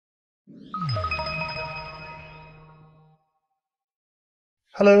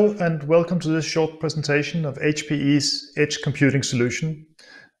Hello and welcome to this short presentation of HPE's Edge Computing solution.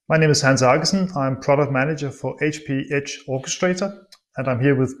 My name is Hans Aagesen. I'm Product Manager for HPE Edge Orchestrator, and I'm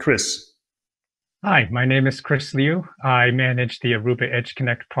here with Chris. Hi, my name is Chris Liu. I manage the Aruba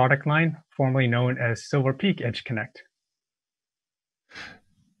EdgeConnect product line, formerly known as Silver Peak EdgeConnect.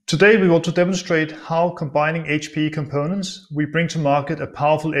 Today we want to demonstrate how, combining HPE components, we bring to market a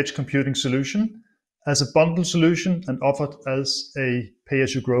powerful edge computing solution as a bundled solution and offered as a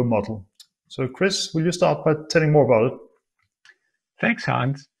pay-as-you-grow model. So Chris, will you start by telling more about it? Thanks,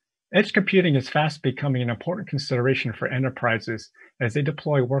 Hans. Edge computing is fast becoming an important consideration for enterprises as they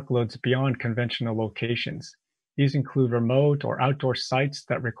deploy workloads beyond conventional locations. These include remote or outdoor sites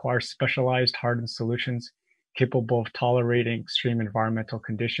that require specialized hardened solutions capable of tolerating extreme environmental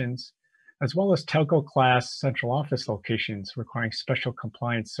conditions, as well as telco-class central office locations requiring special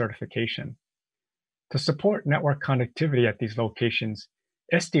compliance certification. To support network connectivity at these locations,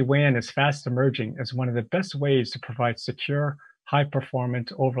 SD-WAN is fast emerging as one of the best ways to provide secure,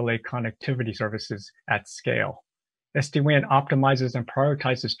 high-performance overlay connectivity services at scale. SD-WAN optimizes and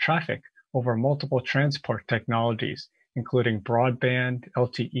prioritizes traffic over multiple transport technologies, including broadband,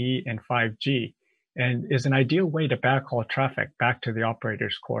 LTE, and 5G, and is an ideal way to backhaul traffic back to the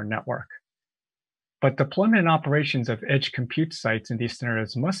operator's core network. But deployment and operations of edge compute sites in these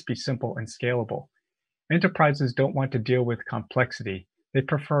scenarios must be simple and scalable. Enterprises don't want to deal with complexity. They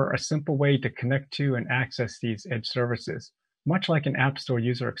prefer a simple way to connect to and access these edge services, much like an App Store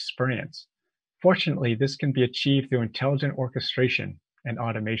user experience. Fortunately, this can be achieved through intelligent orchestration and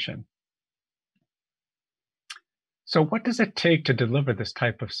automation. So what does it take to deliver this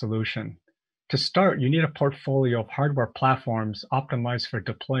type of solution? To start, you need a portfolio of hardware platforms optimized for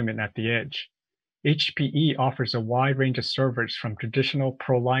deployment at the edge. HPE offers a wide range of servers from traditional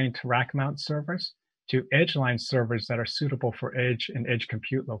ProLiant rack mount servers to edge-line servers that are suitable for edge and edge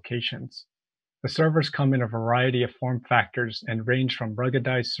compute locations. The servers come in a variety of form factors and range from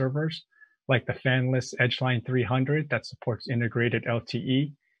ruggedized servers, like the fanless EdgeLine 300 that supports integrated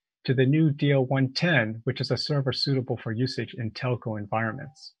LTE, to the new DL110, which is a server suitable for usage in telco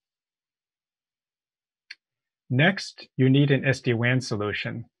environments. Next, you need an SD-WAN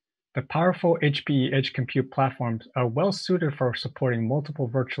solution. The powerful HPE Edge Compute platforms are well suited for supporting multiple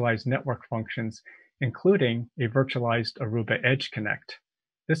virtualized network functions, including a virtualized Aruba EdgeConnect.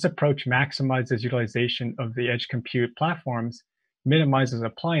 This approach maximizes utilization of the edge compute platforms, minimizes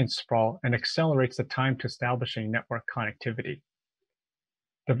appliance sprawl, and accelerates the time to establishing network connectivity.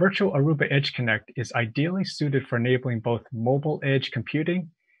 The virtual Aruba EdgeConnect is ideally suited for enabling both mobile edge computing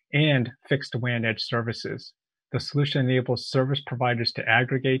and fixed WAN edge services. The solution enables service providers to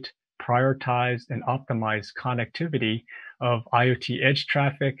aggregate, prioritize, and optimize connectivity of IoT edge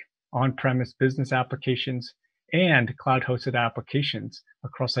traffic, on-premise business applications, and cloud-hosted applications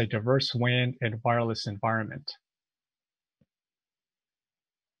across a diverse WAN and wireless environment.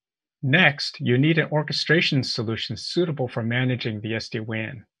 Next, you need an orchestration solution suitable for managing the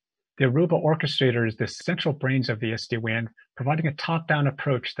SD-WAN. The Aruba Orchestrator is the central brains of the SD-WAN, providing a top-down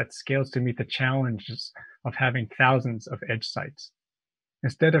approach that scales to meet the challenges of having thousands of edge sites.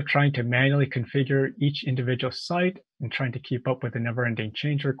 Instead of trying to manually configure each individual site and trying to keep up with the never-ending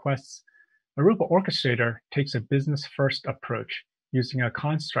change requests, Aruba Orchestrator takes a business-first approach using a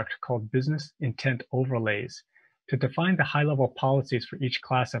construct called business intent overlays to define the high-level policies for each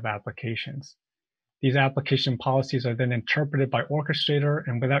class of applications. These application policies are then interpreted by Orchestrator,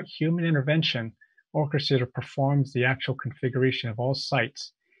 and without human intervention, Orchestrator performs the actual configuration of all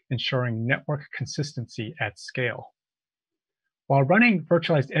sites, ensuring network consistency at scale. While running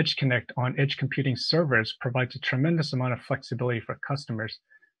Virtualized EdgeConnect on edge computing servers provides a tremendous amount of flexibility for customers,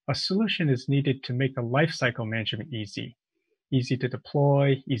 a solution is needed to make the lifecycle management easy. Easy to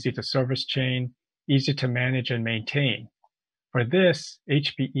deploy, easy to service chain, easy to manage and maintain. For this,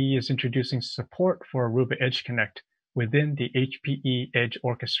 HPE is introducing support for Aruba EdgeConnect within the HPE Edge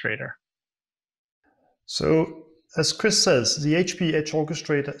Orchestrator. So, as Chris says, the HPE Edge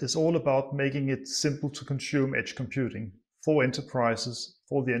Orchestrator is all about making it simple to consume edge computing for enterprises,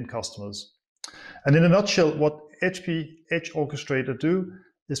 for the end customers. And in a nutshell, what HPE Edge Orchestrator do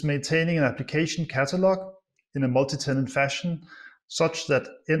is maintaining an application catalog in a multi-tenant fashion such that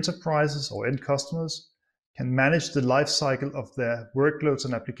enterprises or end customers can manage the lifecycle of their workloads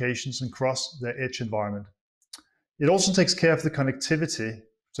and applications across their edge environment. It also takes care of the connectivity,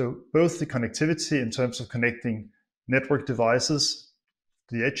 so both the connectivity in terms of connecting network devices,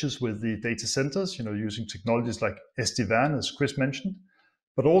 the edges with the data centers, using technologies like SD-WAN, as Chris mentioned,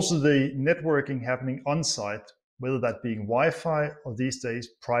 but also the networking happening on-site whether that being Wi-Fi or these days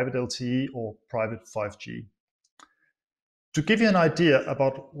private LTE or private 5G. To give you an idea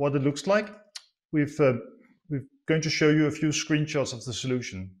about what it looks like, we're going to show you a few screenshots of the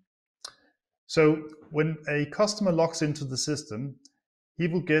solution. So when a customer logs into the system, he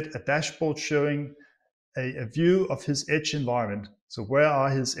will get a dashboard showing a view of his edge environment. So where are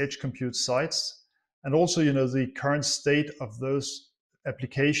his edge compute sites? And also, the current state of those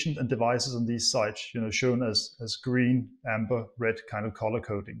applications and devices on these sites, shown as green, amber, red kind of color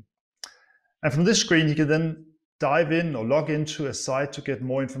coding. And from this screen, he can then dive in or log into a site to get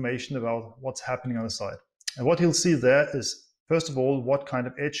more information about what's happening on the site. And what he'll see there is, first of all, what kind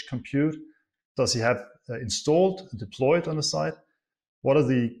of edge compute does he have installed and deployed on the site? What are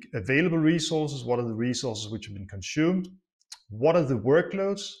the available resources? What are the resources which have been consumed? What are the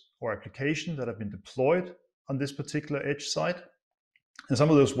workloads or applications that have been deployed on this particular edge site? And some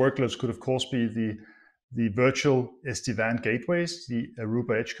of those workloads could, of course, be the virtual SD-WAN gateways, the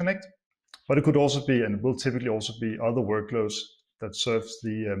Aruba EdgeConnect, but it could also be, and will typically also be, other workloads that serves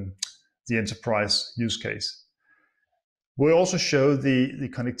the enterprise use case. We'll also show the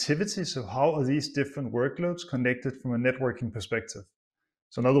connectivity, so how are these different workloads connected from a networking perspective?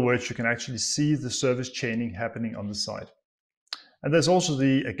 So in other words, you can actually see the service chaining happening on the site. And there's also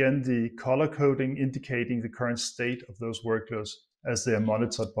again, the color coding indicating the current state of those workloads as they are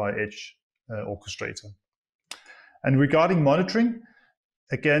monitored by Edge Orchestrator. And regarding monitoring,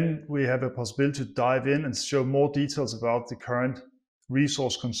 again, we have a possibility to dive in and show more details about the current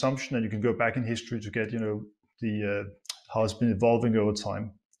resource consumption, and you can go back in history to get, how it's been evolving over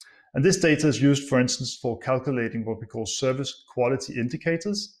time. And this data is used, for instance, for calculating what we call service quality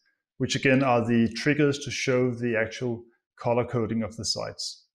indicators, which again are the triggers to show the actual color coding of the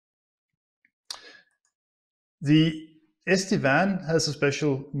sites. The SD-WAN has a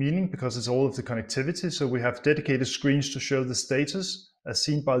special meaning because it's all of the connectivity. So we have dedicated screens to show the status as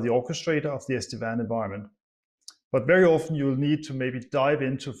seen by the orchestrator of the SD-WAN environment. But very often you will need to maybe dive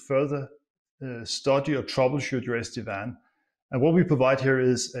into further study or troubleshoot your SD-WAN. And what we provide here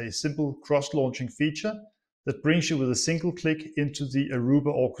is a simple cross-launching feature that brings you with a single click into the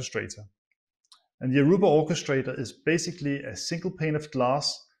Aruba Orchestrator. And the Aruba Orchestrator is basically a single pane of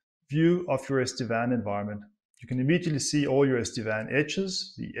glass view of your SD-WAN environment. You can immediately see all your SD-WAN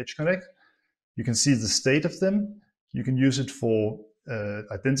edges, the EdgeConnect. You can see the state of them. You can use it for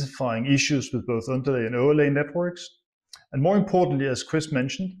identifying issues with both underlay and overlay networks. And more importantly, as Chris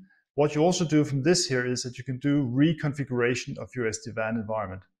mentioned, what you also do from this here is that you can do reconfiguration of your SD-WAN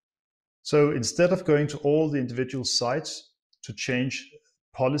environment. So instead of going to all the individual sites to change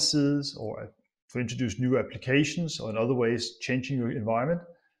policies or to introduce new applications or in other ways changing your environment,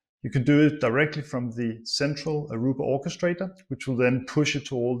 you can do it directly from the central Aruba Orchestrator, which will then push it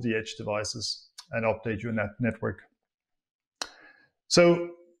to all the edge devices and update your network.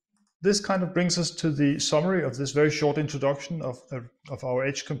 So this kind of brings us to the summary of this very short introduction of our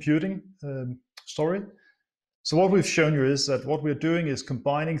edge computing story. So what we've shown you is that what we're doing is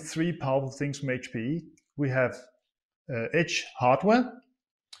combining three powerful things from HPE. We have edge hardware.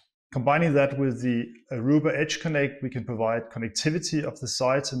 Combining that with the Aruba EdgeConnect, we can provide connectivity of the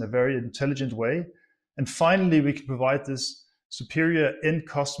sites in a very intelligent way. And finally, we can provide this superior end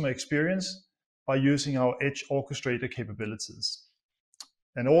customer experience by using our Edge Orchestrator capabilities.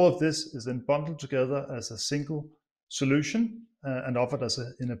 And all of this is then bundled together as a single solution and offered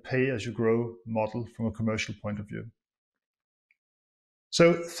in a pay-as-you-grow model from a commercial point of view.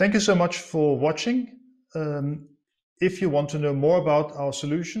 So thank you so much for watching. If you want to know more about our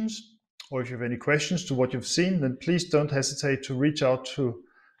solutions, or if you have any questions to what you've seen, then please don't hesitate to reach out to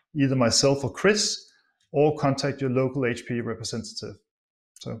either myself or Chris, or contact your local HPE representative.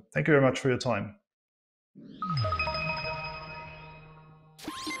 So thank you very much for your time.